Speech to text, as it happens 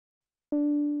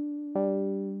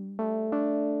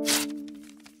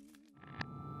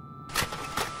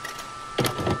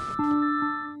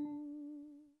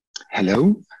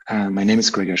Hello, my name is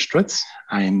Gregor Strutz.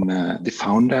 I'm the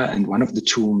founder and one of the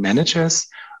two managers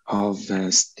of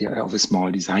a small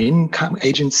design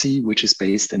agency, which is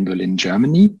based in Berlin,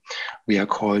 Germany. We are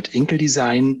called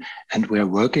inkl.Design, and we are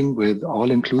working with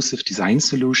all-inclusive design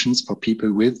solutions for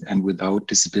people with and without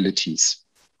disabilities.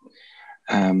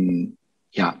 I'm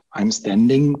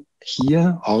standing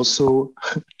here also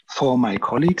for my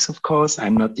colleagues, of course.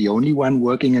 I'm not the only one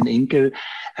working in Inkl.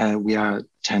 We are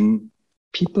 10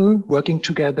 people working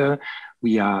together.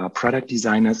 We are product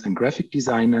designers and graphic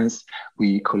designers.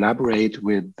 We collaborate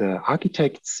with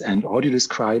architects and audio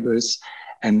describers.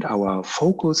 And our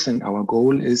focus and our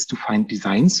goal is to find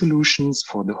design solutions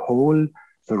for the whole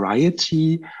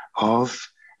variety of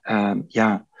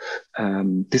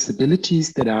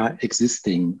disabilities that are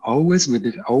existing, always with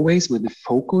the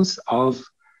focus of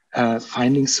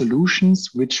finding solutions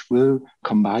which will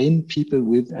combine people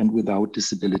with and without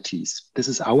disabilities. This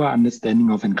is our understanding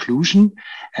of inclusion,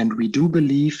 and we do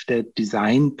believe that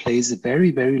design plays a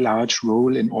very, very large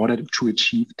role in order to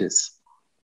achieve this.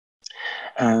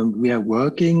 We are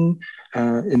working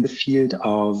in the field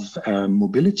of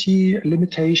mobility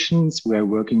limitations. We are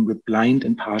working with blind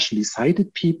and partially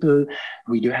sighted people.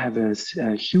 We do have a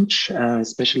huge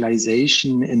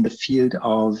specialization in the field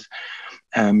of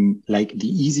like the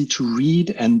easy to read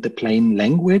and the plain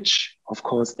language. Of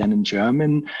course, then in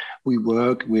German, we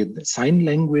work with sign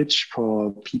language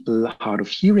for people hard of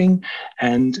hearing.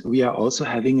 And we are also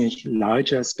having a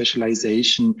larger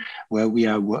specialization where we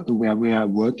are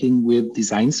working with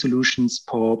design solutions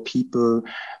for people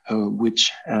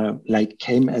which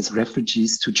came as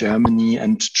refugees to Germany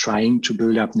and trying to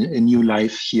build up a new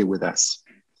life here with us.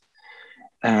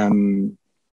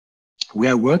 We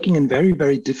are working in very,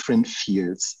 very different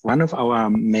fields. One of our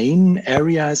main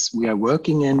areas we are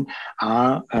working in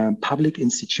are public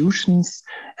institutions,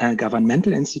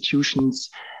 governmental institutions,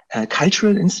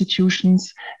 cultural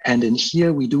institutions. And in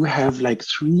here we do have like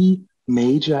 3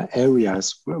 major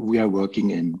areas we are working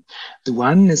in. The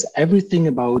one is everything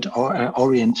about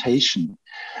orientation.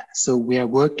 So we are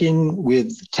working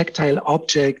with tactile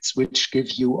objects which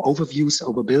give you overviews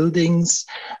over buildings,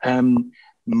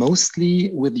 mostly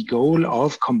with the goal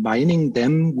of combining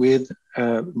them with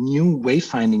new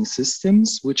wayfinding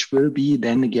systems, which will be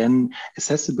then again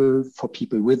accessible for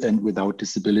people with and without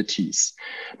disabilities.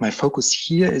 My focus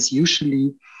here is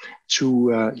usually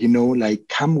to,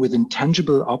 come with a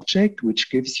tangible object, which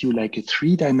gives you like a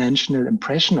 3-dimensional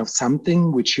impression of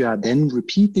something, which you are then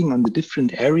repeating on the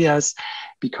different areas,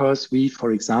 because we,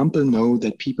 for example, know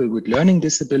that people with learning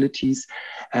disabilities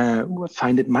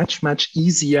find it much, much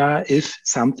easier if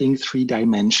something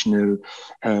 3-dimensional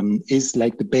is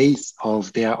like the base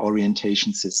of their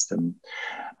orientation system.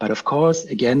 But of course,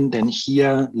 again, then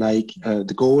here,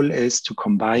 the goal is to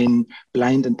combine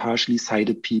blind and partially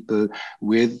sighted people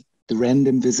with the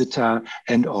random visitor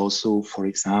and also, for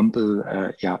example,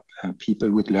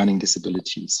 people with learning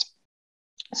disabilities.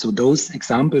 So those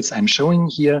examples I'm showing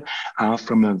here are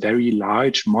from a very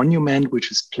large monument,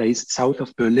 which is placed south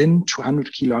of Berlin,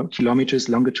 200 kilometers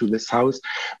longer to the south,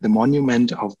 the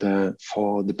monument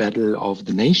for the Battle of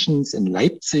the Nations in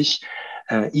Leipzig,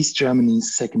 East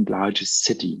Germany's 2nd largest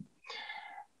city.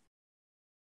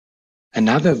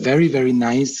 Another very, very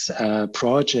nice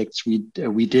project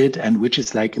we did, and which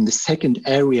is like in the second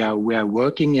area we are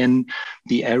working in,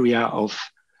 the area of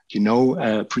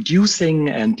producing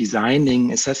and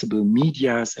designing accessible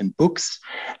medias and books,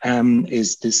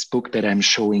 is this book that I'm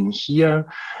showing here,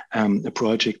 a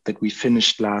project that we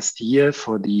finished last year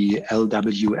for the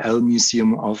LWL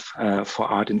Museum for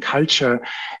Art and Culture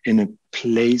in a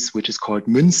place which is called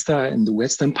Münster in the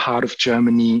western part of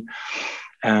Germany,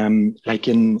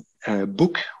 a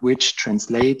book which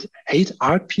translates 8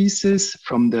 art pieces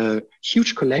from the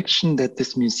huge collection that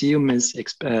this museum is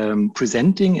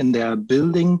presenting in their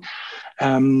building,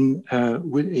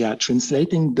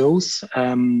 translating those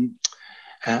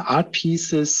art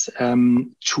pieces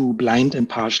to blind and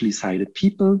partially sighted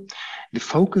people. The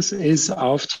focus is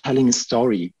of telling a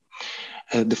story.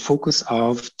 The focus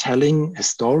of telling a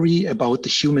story about the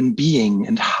human being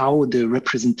and how the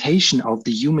representation of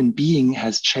the human being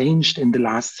has changed in the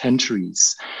last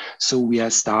centuries. So we are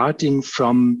starting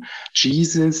from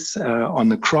Jesus on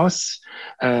the cross,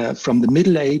 from the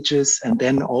Middle Ages, and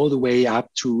then all the way up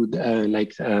to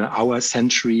our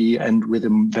century, and with a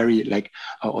very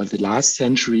or the last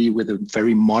century with a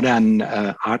very modern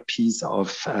art piece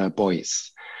of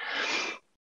boys.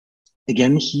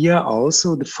 Again, here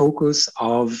also the focus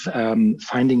of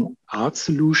finding art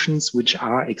solutions which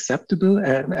are accessible,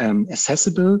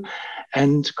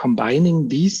 and combining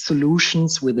these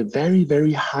solutions with a very,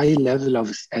 very high level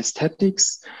of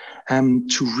aesthetics,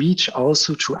 to reach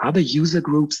also to other user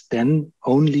groups than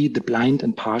only the blind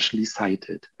and partially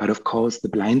sighted. But of course, the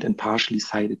blind and partially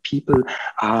sighted people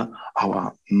are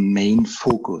our main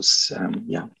focus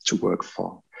to work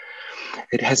for.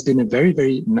 It has been a very,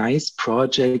 very nice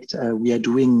project. We are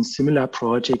doing similar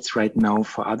projects right now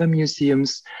for other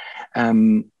museums.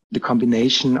 The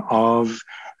combination of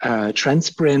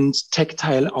transparent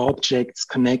tactile objects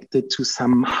connected to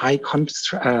some high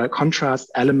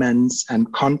contrast elements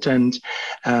and content,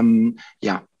 to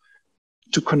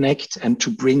connect and to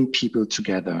bring people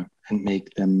together and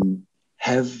make them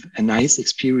have a nice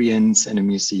experience in a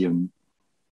museum.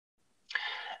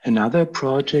 Another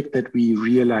project that we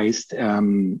realized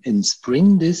in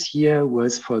spring this year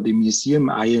was for the museum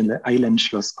island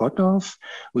Schloss Gottorf,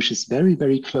 which is very,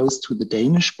 very close to the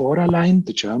Danish borderline,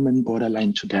 the German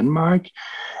borderline to Denmark.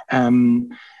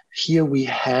 Here we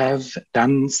have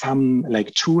done some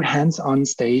 2 hands-on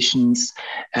stations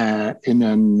in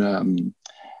an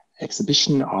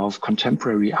exhibition of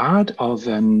contemporary art of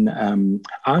an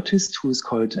artist who is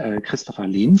called Christopher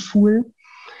Lehnfuhl.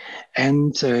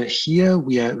 And here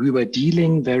we were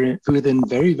dealing with a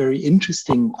very, very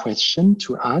interesting question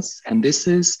to us. And this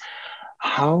is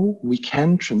how we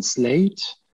can translate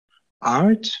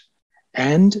art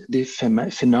and the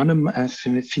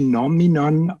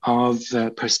phenomenon of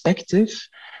perspective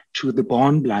to the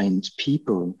born blind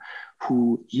people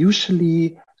who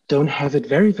usually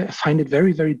find it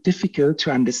very, very difficult to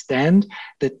understand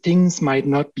that things might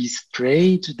not be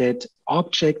straight, that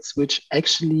objects which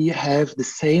actually have the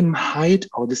same height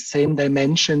or the same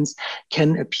dimensions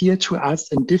can appear to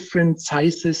us in different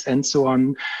sizes and so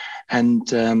on. And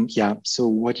so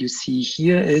what you see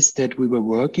here is that we were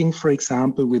working, for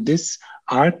example, with this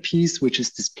art piece, which is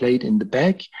displayed in the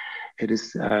back. It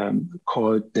is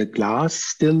called the Glass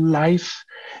Still Life.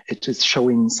 It is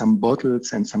showing some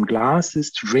bottles and some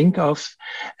glasses to drink of.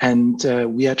 And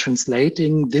we are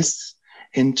translating this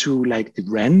into the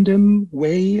random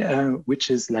way, which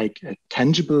is like a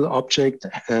tangible object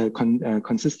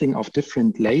consisting of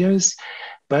different layers.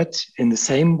 But in the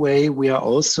same way, we are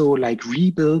also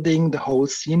rebuilding the whole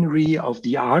scenery of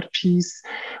the art piece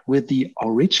with the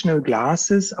original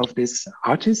glasses of this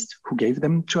artist who gave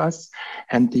them to us,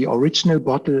 and the original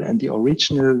bottle and the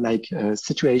original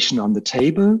situation on the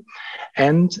table,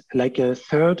 and a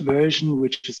third version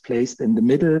which is placed in the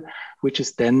middle, which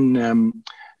is then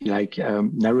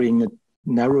narrowing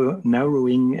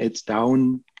it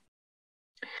down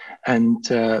and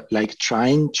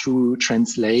trying to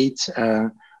translate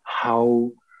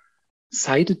how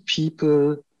sighted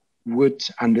people would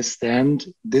understand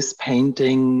this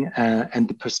painting and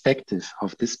the perspective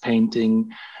of this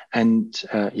painting, and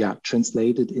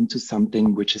translate it into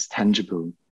something which is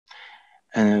tangible.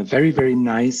 A very, very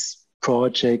nice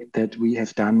project that we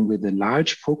have done with a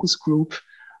large focus group,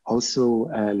 also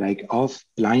of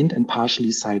blind and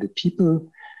partially sighted people.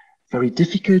 Very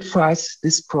difficult for us,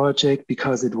 this project,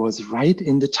 because it was right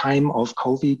in the time of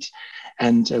COVID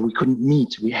and we couldn't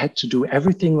meet. We had to do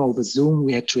everything over Zoom.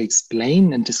 We had to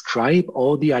explain and describe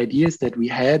all the ideas that we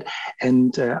had,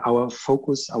 and our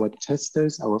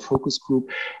testers, our focus group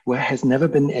has never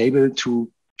been able to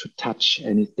touch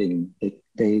anything.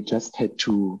 They just had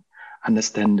to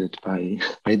understand it by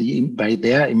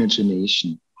their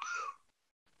imagination.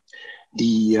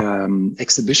 The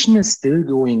exhibition is still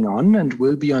going on and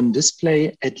will be on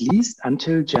display at least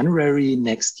until January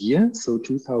next year, so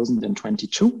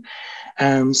 2022.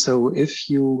 So if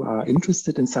you are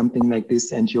interested in something like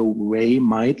this and your way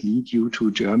might lead you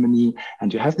to Germany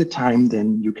and you have the time,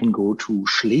 then you can go to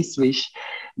Schleswig,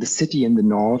 the city in the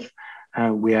north,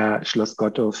 where Schloss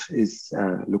Gottorf is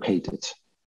located.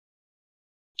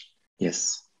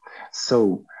 Yes,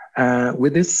 so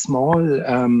with this small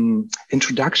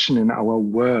introduction in our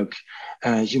work,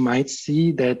 you might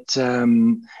see that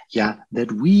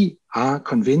that we are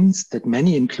convinced that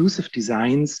many inclusive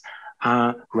designs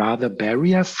are rather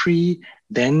barrier-free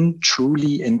than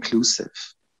truly inclusive.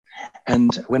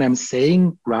 And when I'm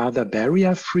saying rather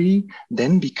barrier-free,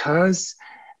 then because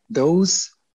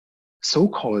those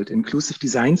so-called inclusive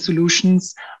design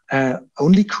solutions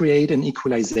only create an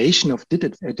equalization of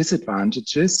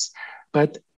disadvantages,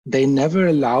 but they never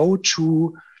allow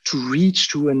to reach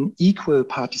to an equal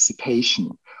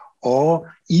participation,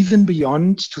 or even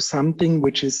beyond to something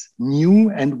which is new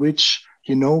and which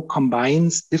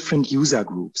combines different user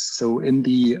groups. So in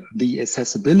the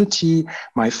accessibility,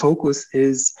 my focus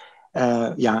is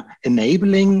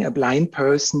enabling a blind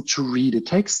person to read a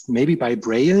text, maybe by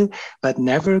Braille, but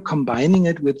never combining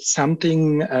it with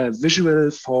something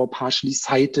visual for partially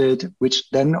sighted, which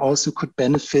then also could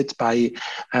benefit by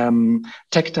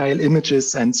tactile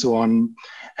images and so on.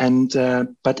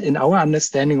 But in our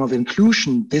understanding of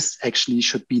inclusion, this actually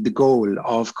should be the goal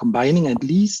of combining at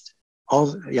least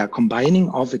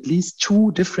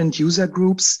two different user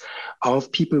groups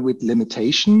of people with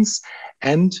limitations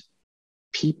and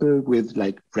people with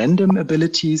like random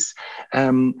abilities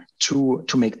to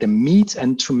make them meet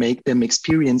and to make them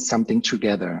experience something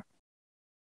together.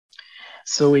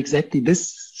 So exactly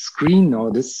this screen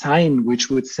or this sign, which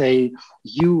would say,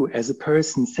 you as a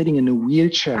person sitting in a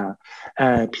wheelchair,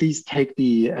 please take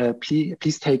the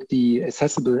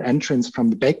accessible entrance from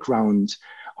the background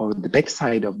or the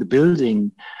backside of the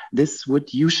building. This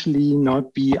would usually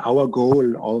not be our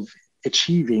goal of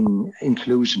achieving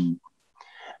inclusion.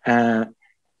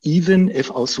 Even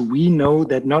if also we know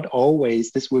that not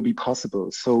always this will be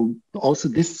possible. So also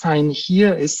this sign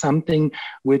here is something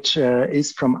which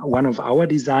is from one of our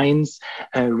designs,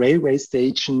 a railway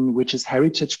station, which is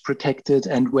heritage protected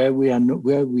and where we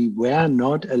were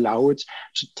not allowed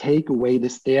to take away the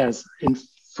stairs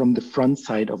from the front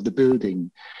side of the building.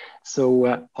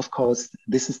 So of course,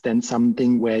 this is then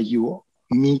something where you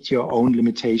meet your own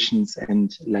limitations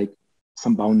and like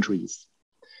some boundaries.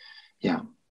 Yeah.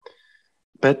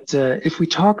 But if we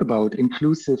talk about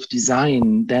inclusive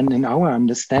design, then in our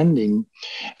understanding,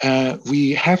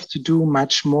 we have to do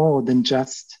much more than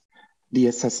just the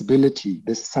accessibility.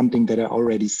 This is something that I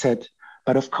already said.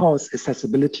 But of course,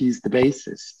 accessibility is the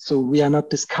basis. So we are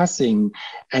not discussing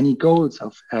any goals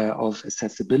of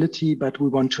accessibility, but we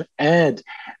want to add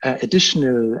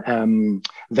additional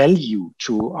value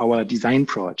to our design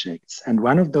projects. And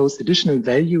one of those additional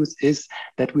values is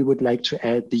that we would like to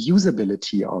add the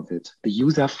usability of it, the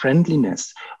user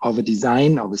friendliness of a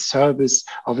design, of a service,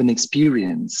 of an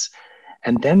experience.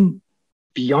 And then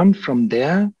beyond from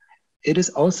there, it is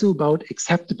also about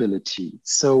acceptability.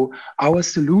 So our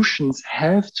solutions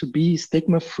have to be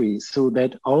stigma-free so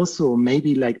that also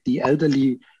maybe like the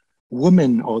elderly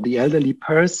woman or the elderly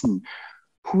person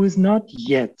who is not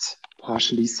yet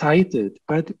partially sighted,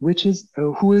 but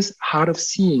who is hard of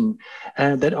seeing,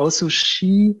 that also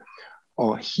she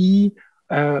or he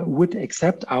would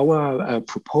accept our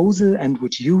proposal and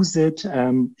would use it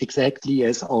exactly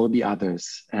as all the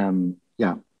others.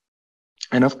 Yeah.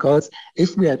 And of course,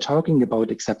 if we are talking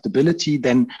about acceptability,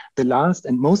 then the last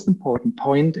and most important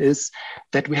point is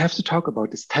that we have to talk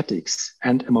about aesthetics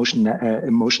and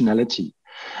emotionality.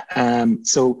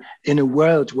 So in a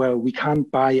world where we can't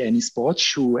buy any sports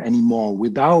shoe anymore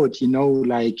without,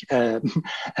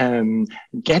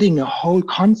 getting a whole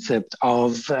concept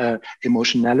of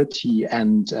emotionality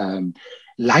and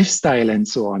lifestyle and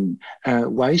so on,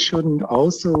 why shouldn't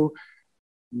also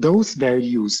those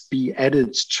values be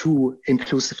added to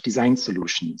inclusive design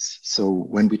solutions? So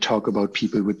when we talk about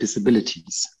people with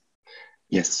disabilities,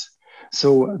 yes.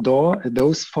 So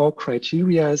those four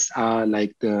criteria are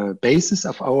like the basis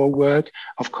of our work.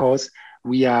 Of course,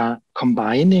 we are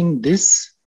combining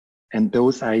this and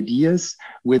those ideas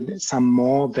with some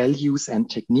more values and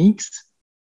techniques.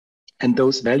 And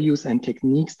those values and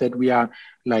techniques that we are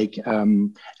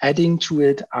adding to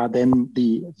it are then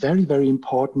the very, very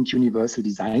important universal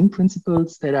design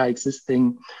principles that are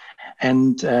existing.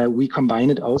 And we combine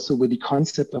it also with the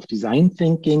concept of design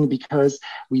thinking, because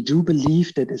we do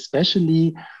believe that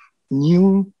especially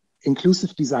new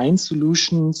inclusive design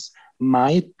solutions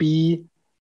might be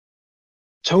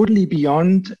totally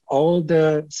beyond all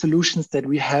the solutions that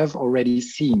we have already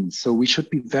seen. So we should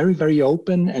be very, very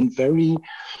open and very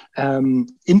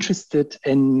interested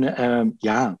in,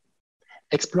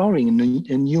 exploring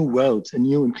a new world, a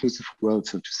new inclusive world,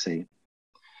 so to say.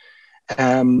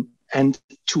 And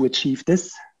to achieve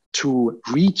this, to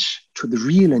reach to the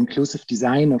real inclusive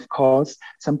design, of course,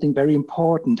 something very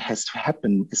important has to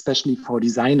happen, especially for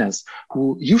designers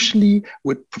who usually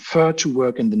would prefer to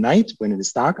work in the night when it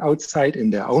is dark outside in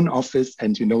their own office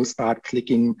and, start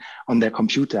clicking on their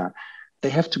computer. They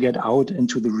have to get out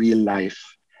into the real life.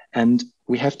 And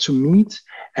we have to meet.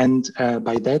 And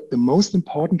by that, the most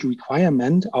important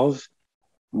requirement of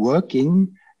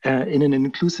working in an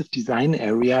inclusive design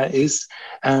area is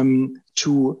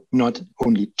to not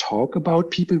only talk about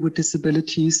people with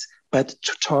disabilities, but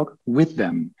to talk with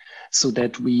them, so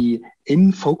that we,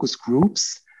 in focus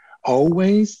groups,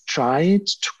 always try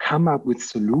to come up with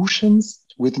solutions,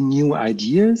 with new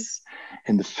ideas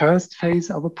in the first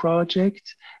phase of a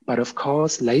project. But of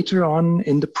course, later on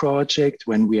in the project,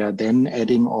 when we are then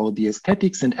adding all the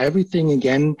aesthetics and everything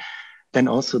again, then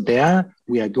also there,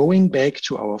 we are going back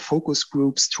to our focus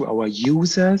groups, to our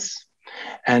users,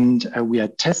 and we are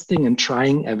testing and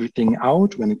trying everything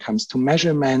out when it comes to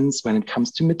measurements, when it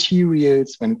comes to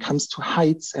materials, when it comes to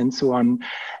heights and so on.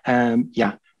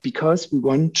 Because we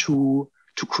want to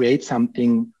create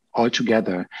something all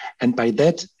together. And by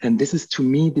that, and this is to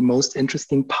me the most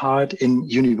interesting part in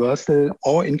universal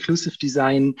or inclusive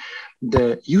design,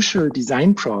 the usual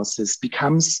design process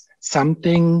becomes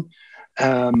something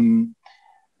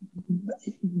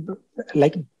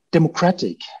like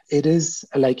democratic. It is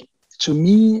like, to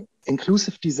me,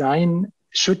 inclusive design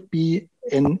should be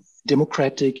in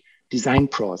democratic design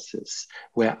process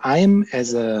where I'm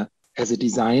as a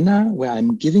designer, where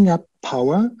I'm giving up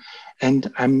power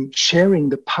and I'm sharing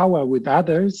the power with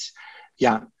others,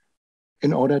 yeah,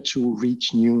 in order to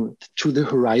reach to the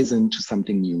horizon, to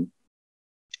something new.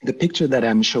 The picture that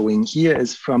I'm showing here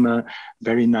is from a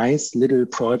very nice little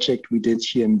project we did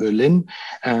here in Berlin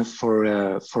for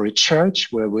a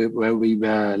church where we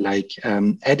were like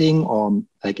adding or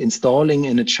like installing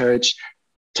in a church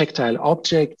tactile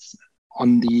objects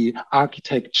on the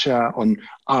architecture, on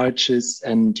arches,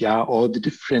 and all the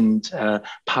different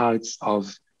parts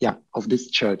of this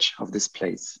church, of this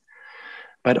place.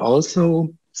 But also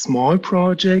small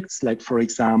projects, like for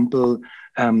example,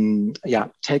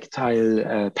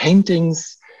 tactile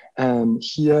paintings.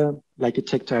 Here, like a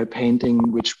tactile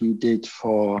painting, which we did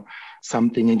for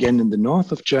something again in the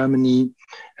north of Germany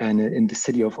and in the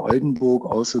city of Oldenburg.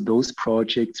 Also, those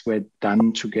projects were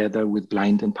done together with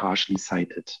blind and partially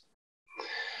sighted.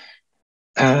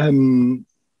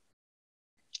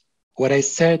 What I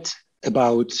said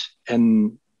about a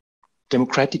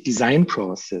democratic design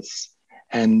process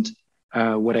and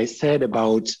what I said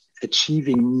about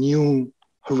achieving new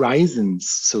horizons,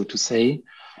 so to say,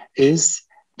 is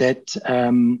that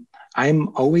I'm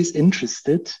always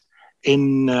interested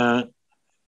in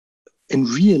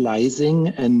realizing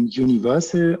a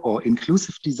universal or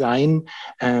inclusive design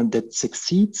that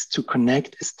succeeds to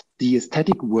connect the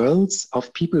aesthetic worlds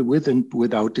of people with and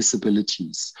without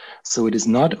disabilities. So it is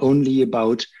not only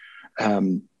about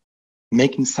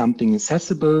making something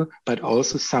accessible, but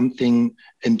also something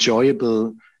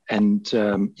enjoyable, and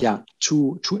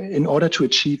in order to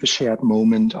achieve a shared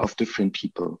moment of different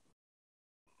people.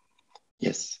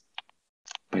 Yes.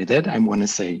 By that, I want to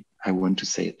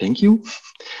say thank you.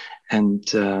 And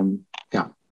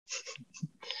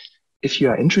if you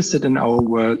are interested in our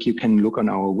work, you can look on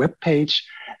our webpage.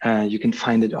 You can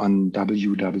find it on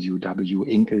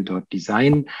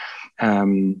www.inkl.Design.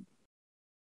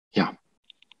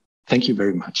 Thank you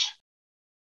very much.